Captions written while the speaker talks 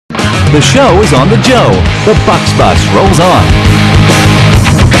The show is on the Joe. The Bucks Bus rolls on.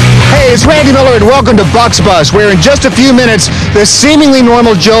 Hey, it's Randy Miller, and welcome to Bucks Bus, where in just a few minutes, the seemingly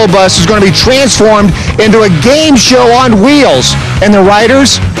normal Joe bus is going to be transformed into a game show on wheels. And the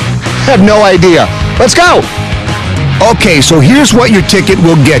riders have no idea. Let's go! Okay, so here's what your ticket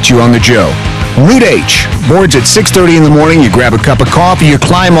will get you on the Joe. Route H. Boards at 6:30 in the morning. You grab a cup of coffee. You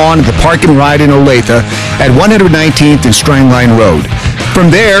climb on at the Park and Ride in Olathe at 119th and Strangline Road. From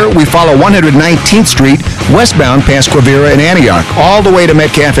there, we follow 119th Street westbound past Quivira and Antioch, all the way to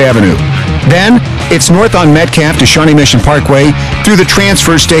Metcalf Avenue. Then, it's north on Metcalf to Shawnee Mission Parkway through the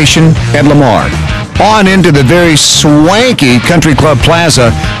transfer station at Lamar. On into the very swanky Country Club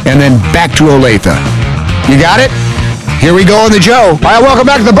Plaza, and then back to Olathe. You got it? Here we go on the Joe. All right, welcome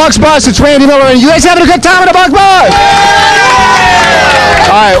back to the Bucks Bus. It's Randy Miller, and you guys having a good time on the Bucks Bus?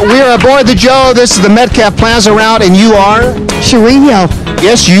 All right, we are aboard the Joe. This is the Metcalf Plaza route, and you are? Chirino.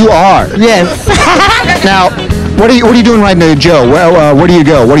 Yes, you are. Yes. Now, what are you doing right now, Joe? Well, where do you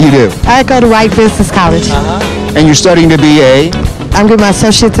go? What do you do? I go to Wright Business College. And you're studying to be a? I'm getting my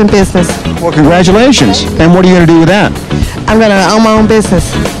associates in business. Well, congratulations. And what are you going to do with that? I'm going to own my own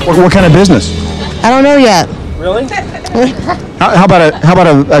business. What kind of business? I don't know yet. Really? How about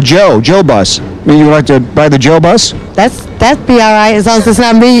a Joe bus? I mean, you would like to buy the Joe bus? That'd be all right as long as it's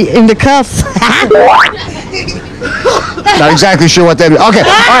not me in the cuffs. Not exactly sure what that is. Okay,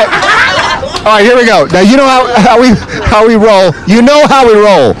 all right, here we go. Now, you know how we roll. You know how we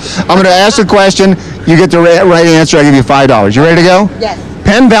roll. I'm going to ask a question. You get the right answer. I give you $5. You ready to go? Yes.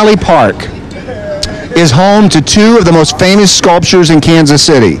 Penn Valley Park is home to two of the most famous sculptures in Kansas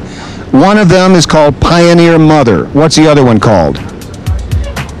City. One of them is called Pioneer Mother. What's the other one called?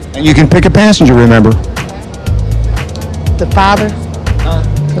 And you can pick a passenger, remember. The father?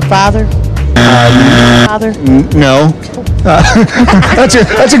 The father? Father? No. That's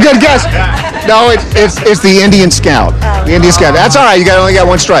a good guess. No, it's the Indian Scout. The Indian Scout. That's all right. You only got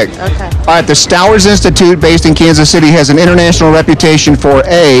one strike. Okay. All right. The Stowers Institute, based in Kansas City, has an international reputation for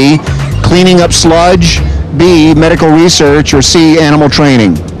A, cleaning up sludge, B, medical research, or C, animal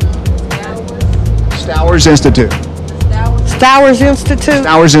training. Stowers Institute. Stowers Institute?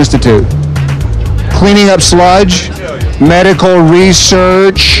 Stowers Institute. Cleaning up sludge, medical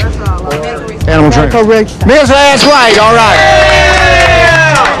research, animal training. That's right. All right.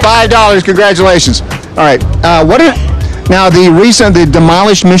 $5. Congratulations. All right. Now the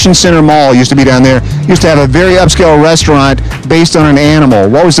demolished Mission Center Mall used to be down there. Used to have a very upscale restaurant based on an animal.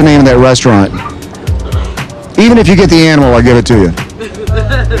 What was the name of that restaurant? Even if you get the animal, I'll give it to you.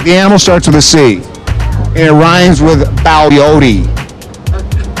 The animal starts with a C. And it rhymes with coyote.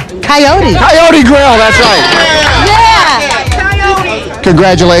 Coyote. Coyote Grill, that's right. Yeah. Coyote.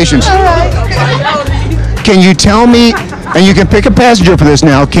 Congratulations. Can you tell me, and you can pick a passenger for this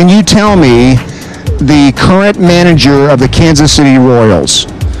now, can you tell me the current manager of the Kansas City Royals?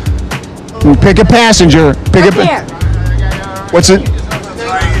 Pick a passenger. What's it?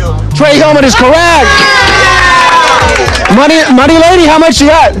 Trey Hillman is correct. Money lady, how much you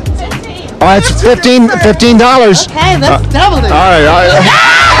got? Oh, it's $15. Okay, let's double it. All right.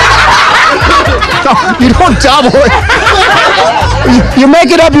 No, you don't double it. You're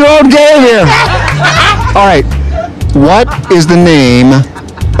making up your own game here. All right. What is the name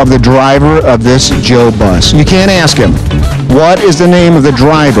of the driver of this Joe bus? You can't ask him. What is the name of the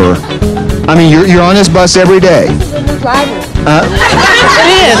driver? I mean, you're on this bus every day. The driver. It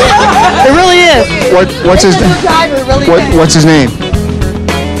is. It really is. What's his name? What's his name?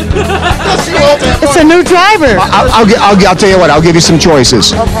 It's a new driver. I'll tell you what. I'll give you some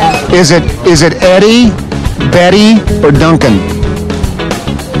choices. Okay. Is it Eddie, Betty, or Duncan?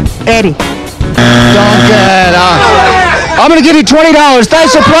 Eddie. Duncan. I'm going to give you $20.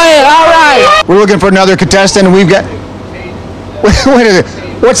 Thanks for playing. All right. We're looking for another contestant, and we've got. Wait a minute.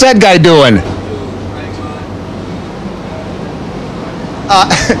 What's that guy doing?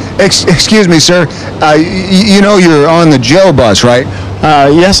 Excuse me, sir. You know you're on the Joe bus, right?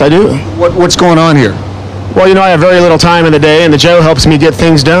 Yes, I do. What's going on here? Well, you know, I have very little time in the day, and the Joe helps me get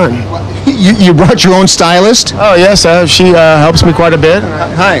things done. You brought your own stylist? Oh, yes, she helps me quite a bit.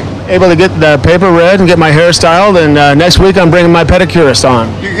 Hi. Able to get the paper read and get my hair styled, and next week I'm bringing my pedicurist on.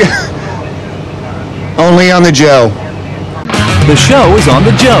 Only on the Joe. The show is on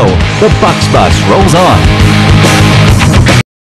the Joe. The Bucks Bus rolls on.